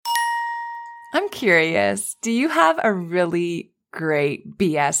I'm curious, do you have a really great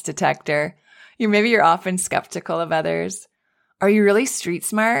BS detector? Maybe you're often skeptical of others. Are you really street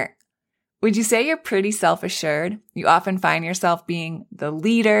smart? Would you say you're pretty self-assured? You often find yourself being the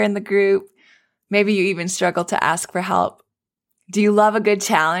leader in the group. Maybe you even struggle to ask for help. Do you love a good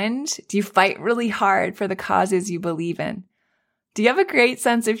challenge? Do you fight really hard for the causes you believe in? Do you have a great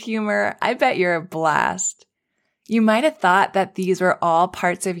sense of humor? I bet you're a blast. You might have thought that these were all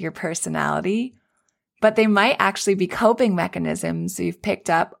parts of your personality, but they might actually be coping mechanisms you've picked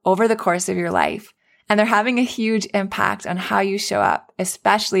up over the course of your life, and they're having a huge impact on how you show up,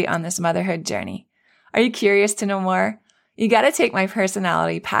 especially on this motherhood journey. Are you curious to know more? You got to take my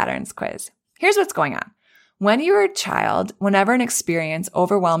personality patterns quiz. Here's what's going on. When you were a child, whenever an experience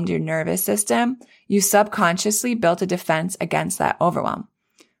overwhelmed your nervous system, you subconsciously built a defense against that overwhelm.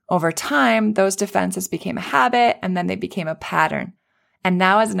 Over time, those defenses became a habit, and then they became a pattern. And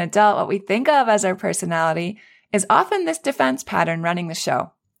now as an adult, what we think of as our personality is often this defense pattern running the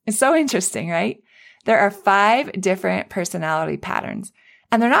show. It's so interesting, right? There are 5 different personality patterns,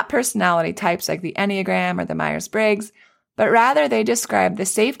 and they're not personality types like the Enneagram or the Myers-Briggs, but rather they describe the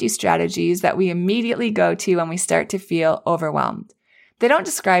safety strategies that we immediately go to when we start to feel overwhelmed. They don't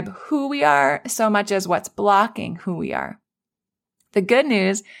describe who we are so much as what's blocking who we are. The good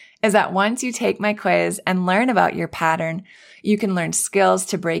news is that once you take my quiz and learn about your pattern, you can learn skills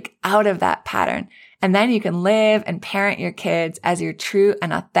to break out of that pattern. And then you can live and parent your kids as your true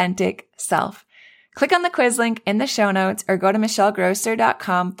and authentic self. Click on the quiz link in the show notes or go to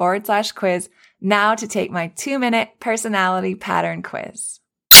michellegrosser.com/quiz now to take my 2-minute personality pattern quiz.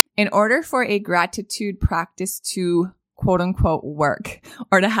 In order for a gratitude practice to quote unquote work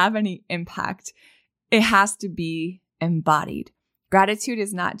or to have any impact, it has to be embodied. Gratitude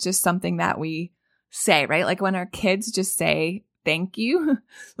is not just something that we say, right? Like when our kids just say, thank you,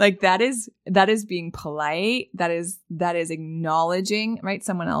 like that is being polite. That is acknowledging, right?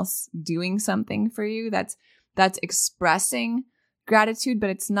 Someone else doing something for you. That's expressing gratitude, but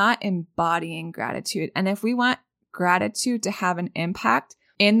it's not embodying gratitude. And if we want gratitude to have an impact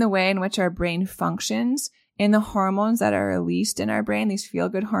in the way in which our brain functions, in the hormones that are released in our brain, these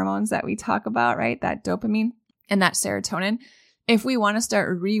feel-good hormones that we talk about, right? That dopamine and that serotonin. If we want to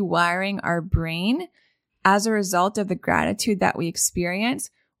start rewiring our brain as a result of the gratitude that we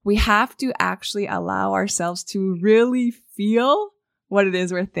experience, we have to actually allow ourselves to really feel what it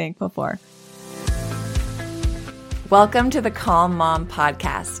is we're thankful for. Welcome to the Calm Mom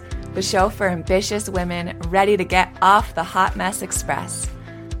Podcast, the show for ambitious women ready to get off the hot mess express.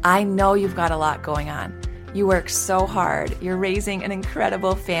 I know you've got a lot going on. You work so hard. You're raising an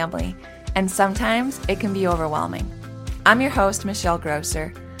incredible family, and sometimes it can be overwhelming. I'm your host, Michelle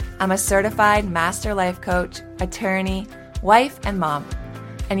Grosser. I'm a certified master life coach, attorney, wife, and mom.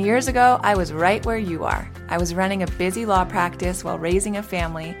 And years ago, I was right where you are. I was running a busy law practice while raising a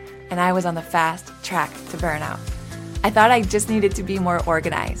family, and I was on the fast track to burnout. I thought I just needed to be more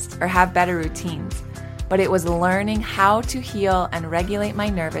organized or have better routines, but it was learning how to heal and regulate my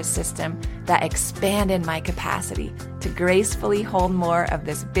nervous system that expanded my capacity to gracefully hold more of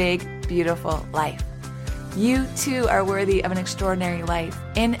this big, beautiful life. You too are worthy of an extraordinary life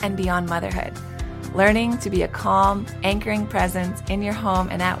in and beyond motherhood. Learning to be a calm, anchoring presence in your home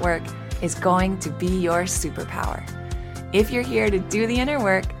and at work is going to be your superpower. If you're here to do the inner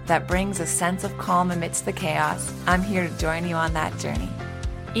work that brings a sense of calm amidst the chaos, I'm here to join you on that journey.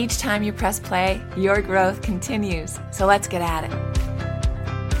 Each time you press play, your growth continues. So let's get at it.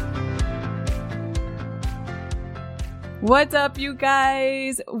 What's up, you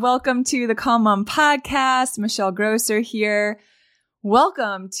guys? Welcome to the Calm Mom Podcast. Michelle Grosser here.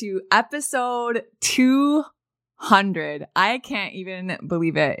 Welcome to episode 200. I can't even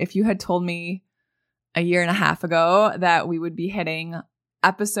believe it. If you had told me a year and a half ago that we would be hitting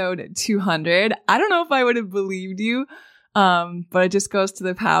episode 200, I don't know if I would have believed you. But it just goes to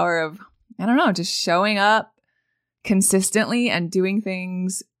the power of, just showing up consistently and doing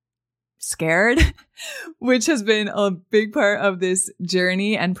things scared, which has been a big part of this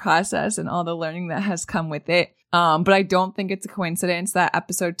journey and process and all the learning that has come with it. But I don't think it's a coincidence that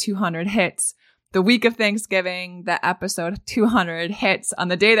episode 200 hits the week of Thanksgiving, that episode 200 hits on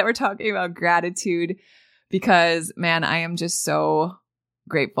the day that we're talking about gratitude, because man, I am just so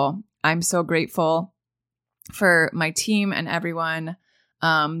grateful. I'm so grateful for my team and everyone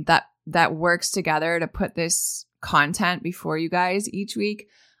that works together to put this content before you guys each week.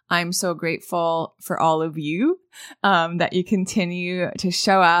 I'm so grateful for all of you that you continue to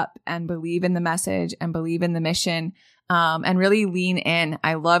show up and believe in the message and believe in the mission and really lean in.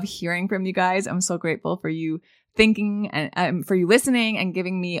 I love hearing from you guys. I'm so grateful for you thinking and for you listening and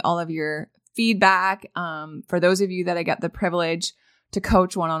giving me all of your feedback. For those of you that I get the privilege to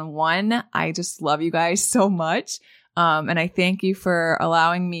coach one-on-one, I just love you guys so much. And I thank you for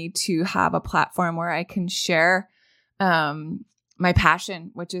allowing me to have a platform where I can share my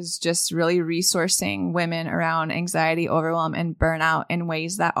passion, which is just really resourcing women around anxiety, overwhelm, and burnout in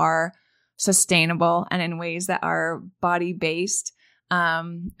ways that are sustainable and in ways that are body-based.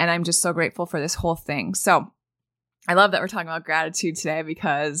 And I'm just so grateful for this whole thing. So I love that we're talking about gratitude today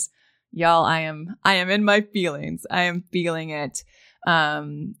because y'all, I am in my feelings. I am feeling it.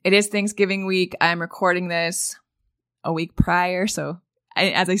 It is Thanksgiving week. I'm recording this a week prior. So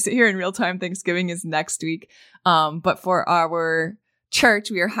as I sit here in real time, Thanksgiving is next week. But for our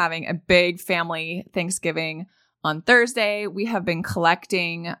church, we are having a big family Thanksgiving on Thursday. We have been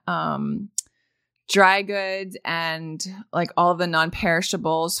collecting, dry goods and like all of the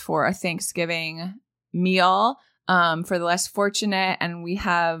non-perishables for a Thanksgiving meal, for the less fortunate. And we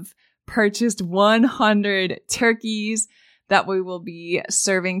have purchased 100 turkeys that we will be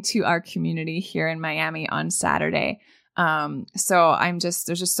serving to our community here in Miami on Saturday. So there's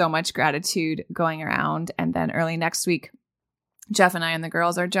just so much gratitude going around. And then early next week, Jeff and I and the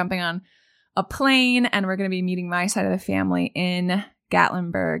girls are jumping on a plane and we're going to be meeting my side of the family in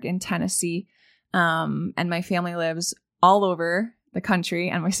Gatlinburg in Tennessee. And my family lives all over the country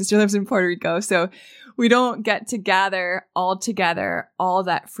and my sister lives in Puerto Rico. So we don't get to gather all together all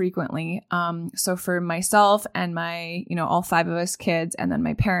that frequently. So for myself and my, all 5 of us kids and then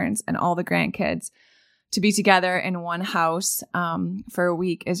my parents and all the grandkids to be together in one house, for a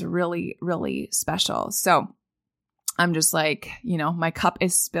week is really, really special. So I'm just like, my cup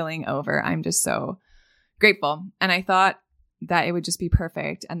is spilling over. I'm just so grateful. And I thought that it would just be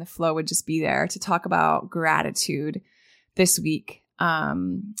perfect and the flow would just be there to talk about gratitude this week.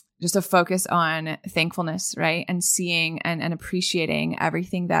 Just a focus on thankfulness, right? And seeing and appreciating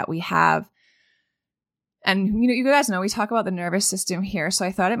everything that we have. And, you guys know we talk about the nervous system here. So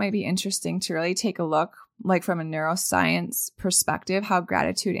I thought it might be interesting to really take a look, like from a neuroscience perspective, how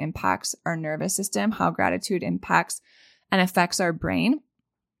gratitude impacts our nervous system, how gratitude impacts and affects our brain.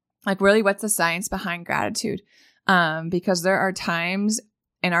 Like really, what's the science behind gratitude? Because there are times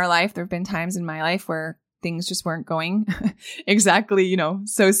in our life, there have been times in my life where things just weren't going exactly,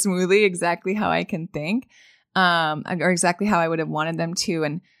 so smoothly, exactly how I can think, or exactly how I would have wanted them to.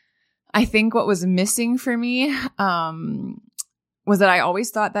 And I think what was missing for me, was that I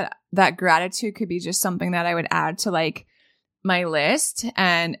always thought that gratitude could be just something that I would add to like my list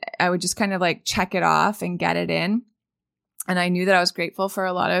and I would just kind of like check it off and get it in. And I knew that I was grateful for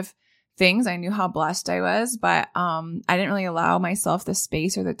a lot of things. I knew how blessed I was, but I didn't really allow myself the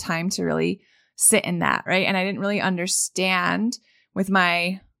space or the time to really sit in that, right? And I didn't really understand with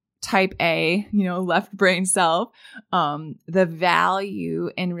my type A, left brain self, the value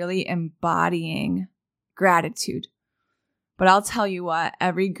in really embodying gratitude. But I'll tell you what,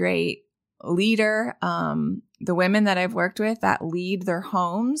 every great leader, the women that I've worked with that lead their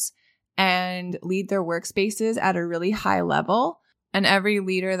homes and lead their workspaces at a really high level, and every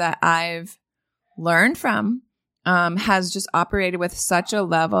leader that I've learned from, has just operated with such a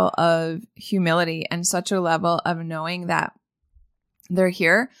level of humility and such a level of knowing that they're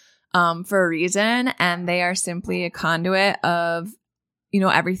here for a reason and they are simply a conduit of,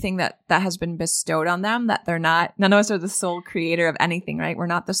 everything that has been bestowed on them, that none of us are the sole creator of anything, right? We're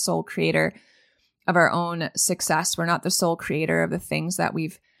not the sole creator of our own success. We're not the sole creator of the things that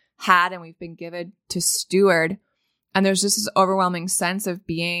we've had and we've been given to steward. And there's just this overwhelming sense of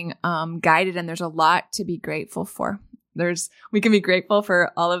being guided, and there's a lot to be grateful for. We can be grateful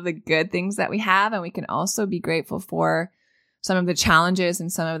for all of the good things that we have, and we can also be grateful for some of the challenges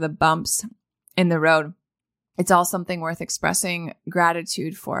and some of the bumps in the road. It's all something worth expressing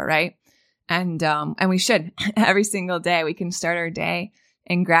gratitude for, right? And we should. Every single day we can start our day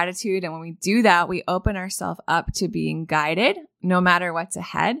in gratitude, and when we do that, we open ourselves up to being guided, no matter what's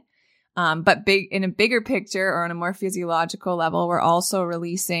ahead. But in a bigger picture or on a more physiological level, we're also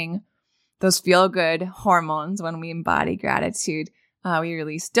releasing those feel-good hormones when we embody gratitude. We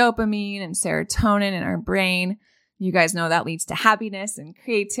release dopamine and serotonin in our brain. You guys know that leads to happiness and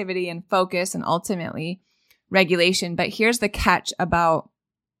creativity and focus and ultimately regulation. But here's the catch about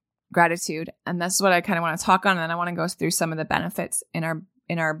gratitude. And that's what I kind of want to talk on. And then I want to go through some of the benefits in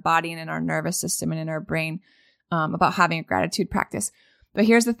our body and in our nervous system and in our brain, about having a gratitude practice. But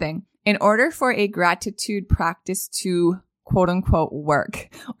here's the thing. In order for a gratitude practice to quote unquote work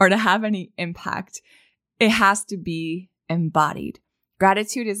or to have any impact, it has to be embodied.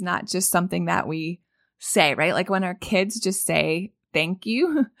 Gratitude is not just something that we say, right? Like when our kids just say thank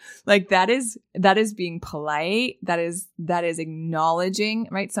you. Like that is being polite. That is acknowledging,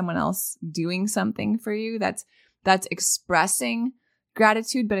 right? Someone else doing something for you. That's expressing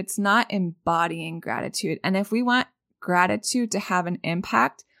gratitude, but it's not embodying gratitude. And if we want gratitude to have an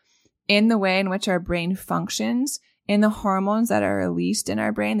impact in the way in which our brain functions, in the hormones that are released in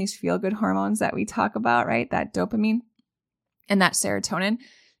our brain, these feel-good hormones that we talk about, right? That dopamine and that serotonin.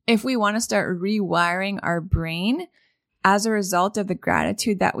 If we want to start rewiring our brain as a result of the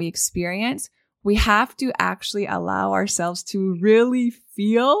gratitude that we experience, we have to actually allow ourselves to really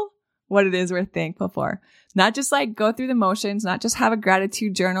feel what it is we're thankful for. Not just like go through the motions, not just have a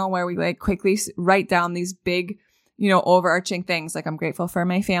gratitude journal where we like quickly write down these big, overarching things like I'm grateful for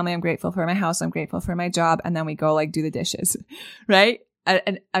my family, I'm grateful for my house, I'm grateful for my job, and then we go like do the dishes, right?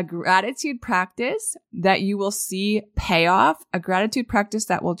 A gratitude practice that you will see pay off, a gratitude practice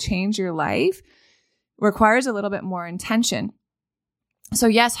that will change your life requires a little bit more intention. So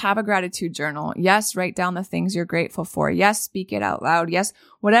yes, have a gratitude journal. Yes, write down the things you're grateful for. Yes, speak it out loud. Yes,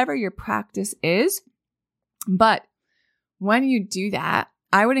 whatever your practice is. But when you do that,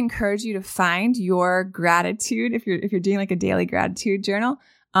 I would encourage you to find your gratitude, if you're doing like a daily gratitude journal,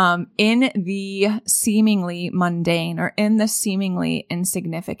 in the seemingly mundane or in the seemingly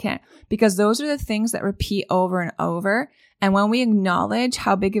insignificant, because those are the things that repeat over and over. And when we acknowledge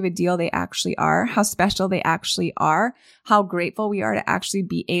how big of a deal they actually are, how special they actually are, how grateful we are to actually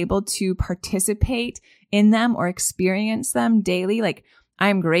be able to participate in them or experience them daily. Like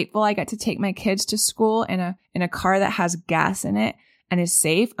I'm grateful I got to take my kids to school in a car that has gas in it and is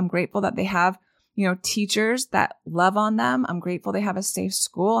safe. I'm grateful that they have, teachers that love on them. I'm grateful they have a safe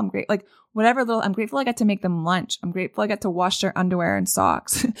school. I'm grateful I got to make them lunch. I'm grateful I got to wash their underwear and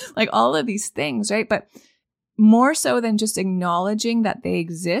socks. Like all of these things, right? But more so than just acknowledging that they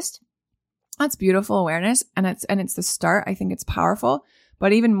exist, that's beautiful awareness. And it's the start. I think it's powerful,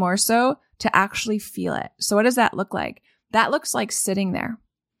 but even more so to actually feel it. So what does that look like? That looks like sitting there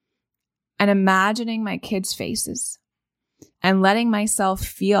and imagining my kids' faces and letting myself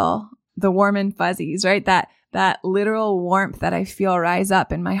feel the warm and fuzzies, right? That literal warmth that I feel rise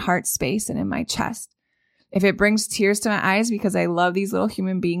up in my heart space and in my chest. If it brings tears to my eyes because I love these little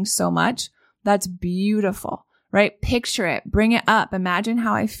human beings so much, that's beautiful, right? Picture it, bring it up. Imagine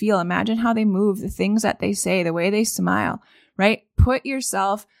how I feel. Imagine how they move, the things that they say, the way they smile, right? Put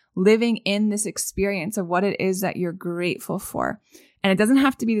yourself living in this experience of what it is that you're grateful for. And it doesn't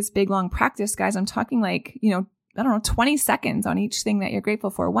have to be this big, long practice, guys. I'm talking like, 20 seconds on each thing that you're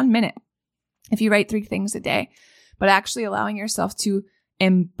grateful for, 1 minute. If you write 3 things a day, but actually allowing yourself to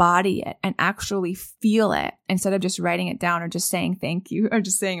embody it and actually feel it instead of just writing it down or just saying thank you or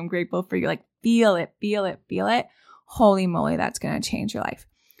just saying I'm grateful for you. Like feel it, feel it, feel it. Holy moly, that's going to change your life.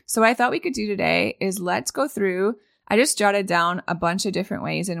 So what I thought we could do today is let's go through, I just jotted down a bunch of different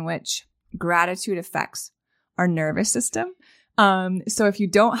ways in which gratitude affects our nervous system. So if you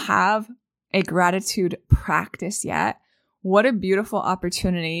don't have a gratitude practice yet, what a beautiful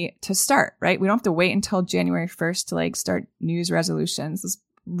opportunity to start, right? We don't have to wait until January 1st to like start New Year's resolutions. Those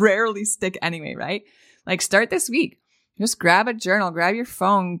rarely stick anyway, right? Like start this week. Just grab a journal, grab your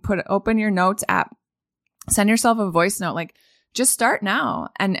phone, open your notes app, send yourself a voice note. Like just start now.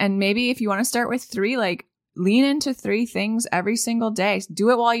 And maybe if you want to start with 3, like lean into 3 things every single day. Do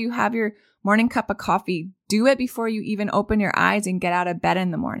it while you have your morning cup of coffee. Do it before you even open your eyes and get out of bed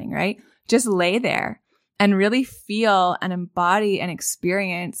in the morning, right? Just lay there and really feel and embody and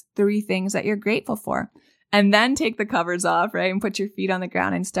experience 3 things that you're grateful for. And then take the covers off, right? And put your feet on the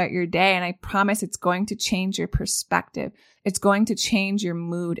ground and start your day. And I promise it's going to change your perspective. It's going to change your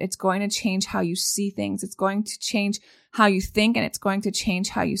mood. It's going to change how you see things. It's going to change how you think, and it's going to change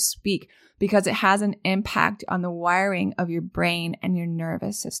how you speak because it has an impact on the wiring of your brain and your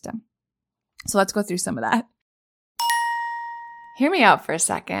nervous system. So let's go through some of that. Hear me out for a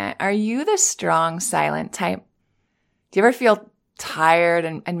second. Are you the strong, silent type? Do you ever feel tired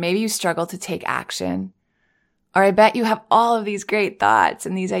and maybe you struggle to take action? Or I bet you have all of these great thoughts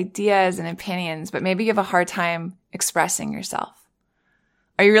and these ideas and opinions, but maybe you have a hard time expressing yourself.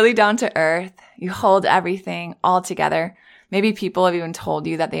 Are you really down to earth? You hold everything all together. Maybe people have even told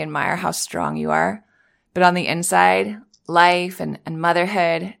you that they admire how strong you are. But on the inside, life and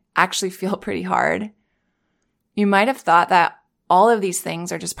motherhood actually feel pretty hard. You might have thought that all of these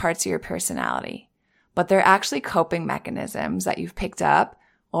things are just parts of your personality, but they're actually coping mechanisms that you've picked up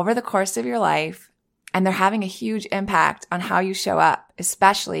over the course of your life, and they're having a huge impact on how you show up,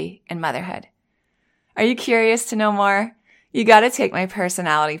 especially in motherhood. Are you curious to know more? You got to take my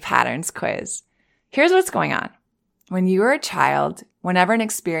personality patterns quiz. Here's what's going on. When you were a child, whenever an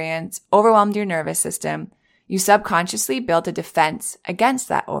experience overwhelmed your nervous system, you subconsciously built a defense against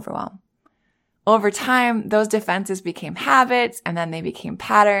that overwhelm. Over time, those defenses became habits and then they became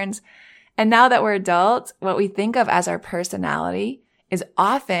patterns. And now that we're adults, what we think of as our personality is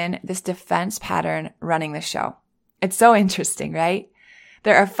often this defense pattern running the show. It's so interesting, right?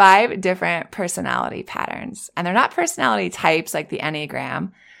 There are 5 different personality patterns, and they're not personality types like the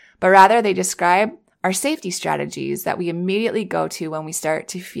Enneagram, but rather they describe our safety strategies that we immediately go to when we start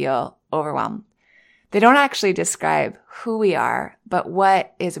to feel overwhelmed. They don't actually describe who we are, but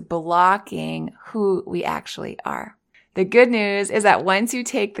what is blocking who we actually are. The good news is that once you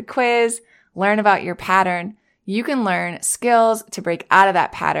take the quiz, learn about your pattern, you can learn skills to break out of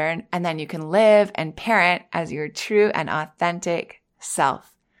that pattern, and then you can live and parent as your true and authentic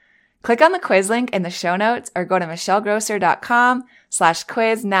self. Click on the quiz link in the show notes or go to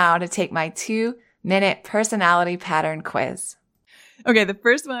michellegrosser.com/quiz now to take my 2-minute personality pattern quiz. Okay, the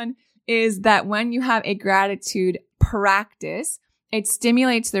first one is that when you have a gratitude practice, it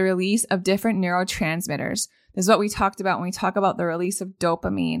stimulates the release of different neurotransmitters. This is what we talked about when we talk about the release of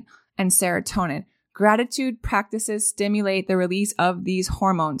dopamine and serotonin. Gratitude practices stimulate the release of these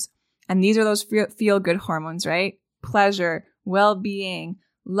hormones. And these are those feel-good hormones, right? Pleasure, well-being,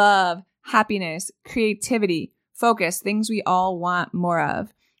 love, happiness, creativity, focus, things we all want more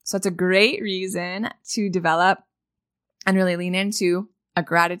of. So it's a great reason to develop and really lean into a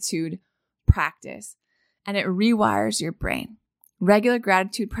gratitude practice. And it rewires your brain. Regular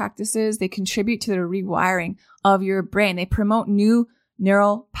gratitude practices, they contribute to the rewiring of your brain. They promote new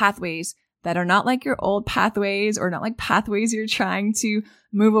neural pathways that are not like your old pathways or not like pathways you're trying to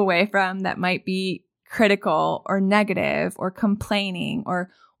move away from that might be critical or negative or complaining or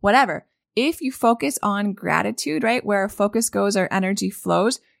whatever. If you focus on gratitude, right, where our focus goes, our energy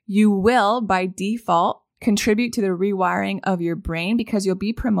flows, you will by default contribute to the rewiring of your brain because you'll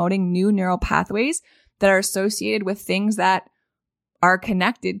be promoting new neural pathways that are associated with things that are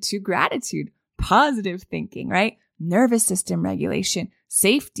connected to gratitude, positive thinking, right? Nervous system regulation,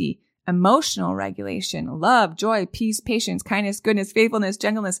 safety, emotional regulation, love, joy, peace, patience, kindness, goodness, faithfulness,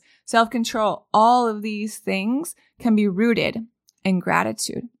 gentleness, self-control. All of these things can be rooted in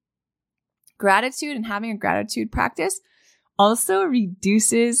gratitude. Gratitude and having a gratitude practice also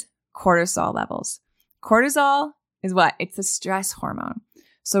reduces cortisol levels. Cortisol is what? It's a stress hormone.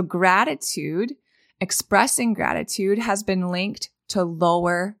 So gratitude, expressing gratitude has been linked to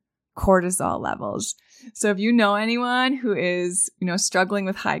lower cortisol levels. So if you know anyone who is, struggling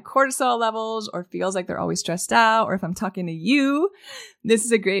with high cortisol levels or feels like they're always stressed out, or if I'm talking to you, this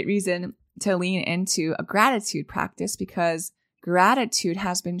is a great reason to lean into a gratitude practice because gratitude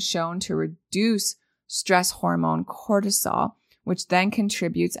has been shown to reduce stress hormone cortisol, which then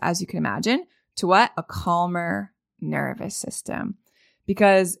contributes, as you can imagine, to what? A calmer nervous system.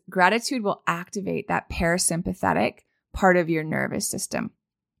 Because gratitude will activate that parasympathetic part of your nervous system.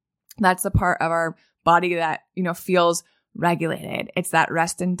 That's the part of our body that, feels regulated. It's that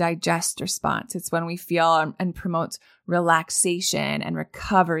rest and digest response. It's when we feel and promotes relaxation and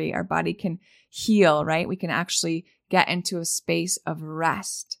recovery. Our body can heal, right? We can actually get into a space of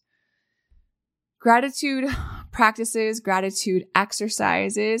rest. Gratitude practices, gratitude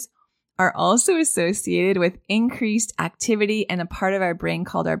exercises are also associated with increased activity in a part of our brain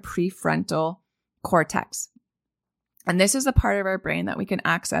called our prefrontal cortex. And this is the part of our brain that we can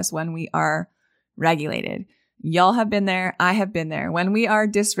access when we are regulated. Y'all have been there. I have been there. When we are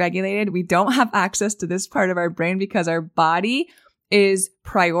dysregulated, we don't have access to this part of our brain because our body is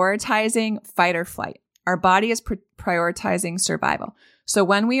prioritizing fight or flight. Our body is prioritizing survival. So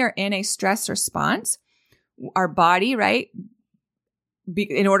when we are in a stress response, our body, right,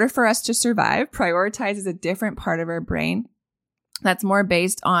 in order for us to survive, prioritizes a different part of our brain that's more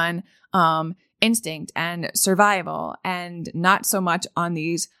based on instinct and survival and not so much on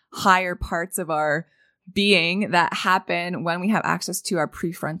these higher parts of our being that happen when we have access to our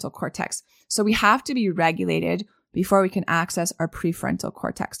prefrontal cortex. So we have to be regulated before we can access our prefrontal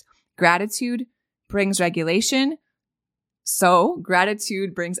cortex. Gratitude brings regulation. So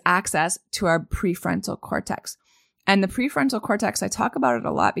gratitude brings access to our prefrontal cortex. And the prefrontal cortex, I talk about it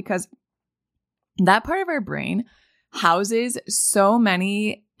a lot because that part of our brain houses so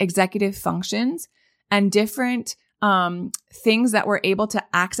many executive functions and different things that we're able to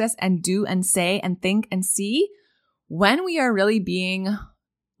access and do and say and think and see when we are really being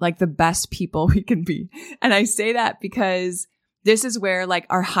like the best people we can be. And I say that because this is where like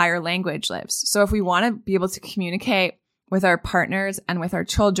our higher language lives. So if we want to be able to communicate with our partners and with our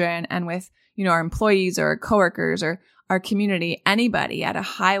children and with, our employees or our coworkers or our community, anybody at a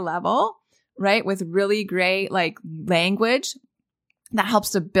high level, right, with really great like language that helps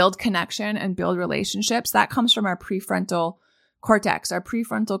to build connection and build relationships, that comes from our prefrontal cortex. Our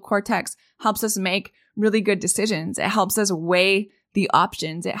prefrontal cortex helps us make really good decisions. It helps us weigh the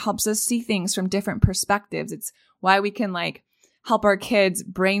options. It helps us see things from different perspectives. It's why we can help our kids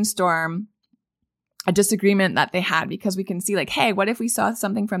brainstorm a disagreement that they had, because we can see hey, what if we saw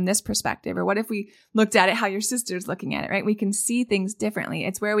something from this perspective? Or what if we looked at it how your sister's looking at it, right? We can see things differently.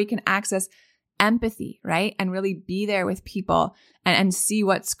 It's where we can access empathy, right? And really be there with people and see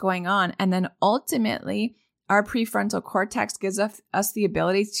what's going on. And then ultimately, our prefrontal cortex gives us the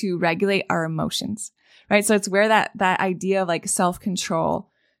ability to regulate our emotions, right? So it's where that idea of self-control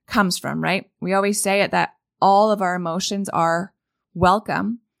comes from, right? We always say it that all of our emotions are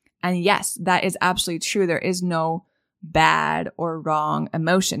welcome. And yes, that is absolutely true. There is no bad or wrong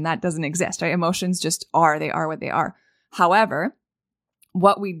emotion. That doesn't exist, right? Emotions just are. They are what they are. However,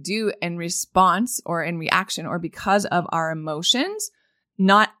 what we do in response or in reaction or because of our emotions,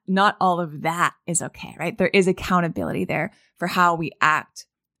 not all of that is okay, right? There is accountability there for how we act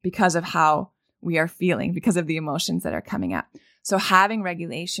because of how we are feeling, because of the emotions that are coming up. So having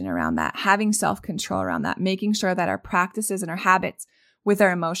regulation around that, having self-control around that, making sure that our practices and our habits with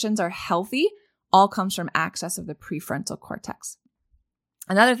our emotions are healthy, all comes from access of the prefrontal cortex.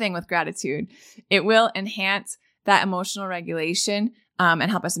 Another thing with gratitude, it will enhance that emotional regulation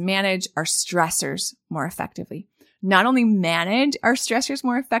and help us manage our stressors more effectively. Not only manage our stressors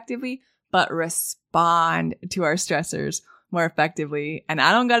more effectively, but respond to our stressors more effectively. And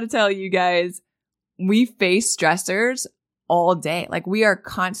I don't got to tell you guys, we face stressors all day. We are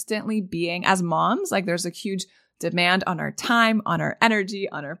constantly being, as moms, there's a huge demand on our time, on our energy,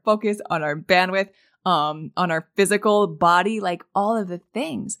 on our focus, on our bandwidth, on our physical body, all of the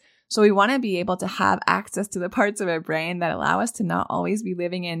things. So we want to be able to have access to the parts of our brain that allow us to not always be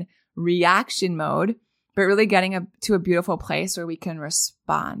living in reaction mode, but really getting to a beautiful place where we can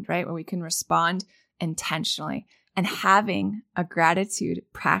respond, right? Where we can respond intentionally. And having a gratitude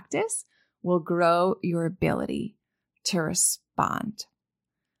practice will grow your ability to respond.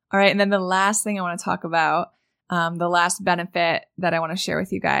 All right. And then the last thing I want to talk about, the last benefit that I want to share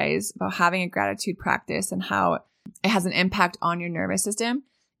with you guys about having a gratitude practice and how it has an impact on your nervous system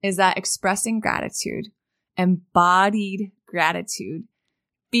is that expressing gratitude, embodied gratitude,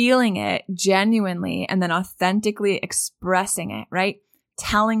 feeling it genuinely and then authentically expressing it, right?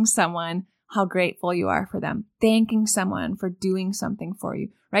 Telling someone how grateful you are for them, thanking someone for doing something for you,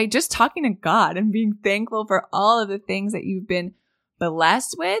 right? Just talking to God and being thankful for all of the things that you've been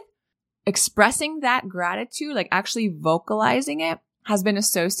blessed with. Expressing that gratitude, actually vocalizing it, has been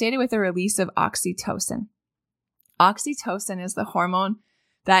associated with the release of oxytocin. Oxytocin is the hormone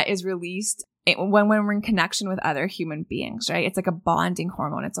that is released when we're in connection with other human beings, right? It's like a bonding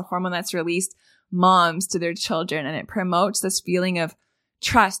hormone. It's a hormone that's released moms to their children, and it promotes this feeling of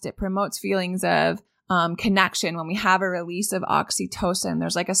trust. It promotes feelings of connection. When we have a release of oxytocin,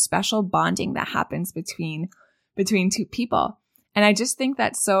 there's a special bonding that happens between two people. And I just think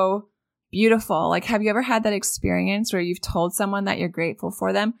that's so beautiful. Have you ever had that experience where you've told someone that you're grateful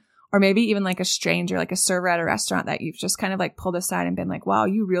for them? Or maybe even a stranger, a server at a restaurant that you've just kind of pulled aside and been wow,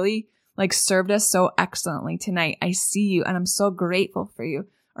 you really served us so excellently tonight. I see you and I'm so grateful for you.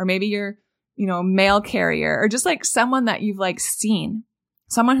 Or maybe you're, mail carrier or just someone that you've seen,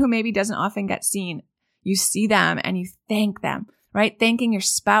 someone who maybe doesn't often get seen. You see them and you thank them, right? Thanking your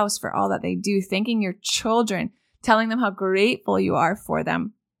spouse for all that they do, thanking your children, telling them how grateful you are for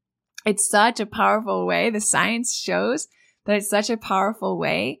them. It's such a powerful way. The science shows that it's such a powerful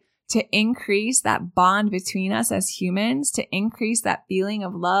way to increase that bond between us as humans, to increase that feeling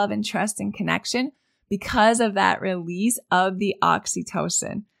of love and trust and connection because of that release of the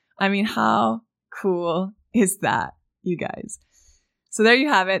oxytocin. I mean, how cool is that, you guys? So there you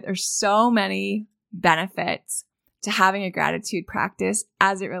have it. There's so many benefits to having a gratitude practice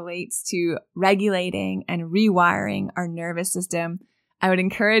as it relates to regulating and rewiring our nervous system. I would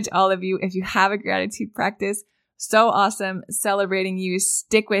encourage all of you, if you have a gratitude practice, so awesome, celebrating you,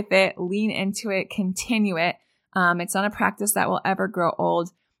 stick with it, lean into it, continue it. It's not a practice that will ever grow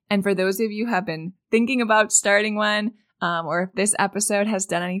old. And for those of you who have been thinking about starting one, or if this episode has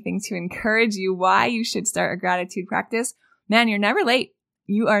done anything to encourage you why you should start a gratitude practice, man, you're never late.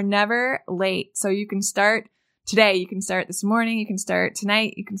 You are never late. So you can start today. You can start this morning. You can start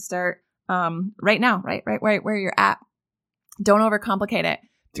tonight. You can start right now, right where you're at. Don't overcomplicate it.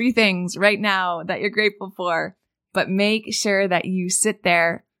 3 things right now that you're grateful for, but make sure that you sit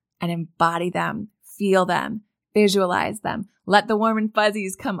there and embody them, feel them, visualize them. Let the warm and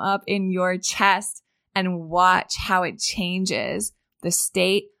fuzzies come up in your chest and watch how it changes the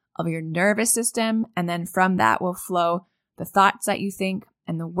state of your nervous system. And then from that will flow the thoughts that you think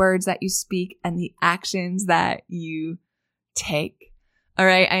and the words that you speak and the actions that you take. All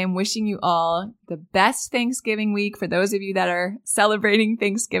right. I am wishing you all the best Thanksgiving week. For those of you that are celebrating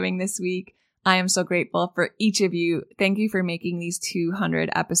Thanksgiving this week, I am so grateful for each of you. Thank you for making these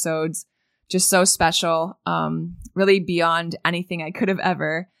 200 episodes just so special. Really beyond anything I could have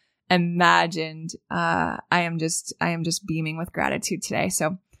ever imagined. I am just beaming with gratitude today.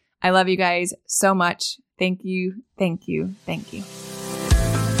 So I love you guys so much. Thank you. Thank you. Thank you.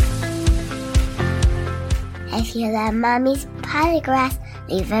 If you love Mommy's Polygraphs,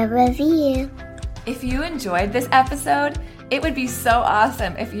 leave a review. If you enjoyed this episode, it would be so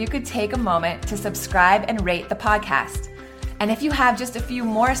awesome if you could take a moment to subscribe and rate the podcast. And if you have just a few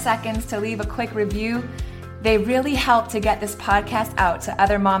more seconds to leave a quick review, they really help to get this podcast out to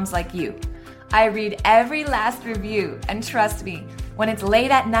other moms like you. I read every last review, and trust me, when it's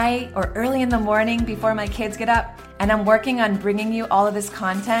late at night or early in the morning before my kids get up and I'm working on bringing you all of this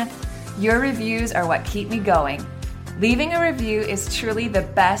content, your reviews are what keep me going. Leaving a review is truly the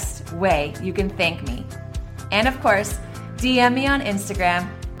best way you can thank me. And of course, DM me on Instagram.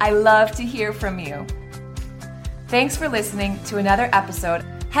 I love to hear from you. Thanks for listening to another episode.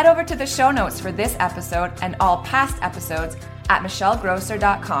 Head over to the show notes for this episode and all past episodes at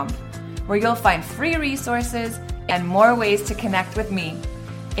michellegrosser.com, where you'll find free resources and more ways to connect with me.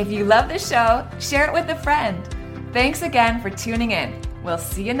 If you love the show, share it with a friend. Thanks again for tuning in. We'll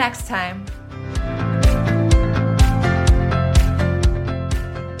see you next time.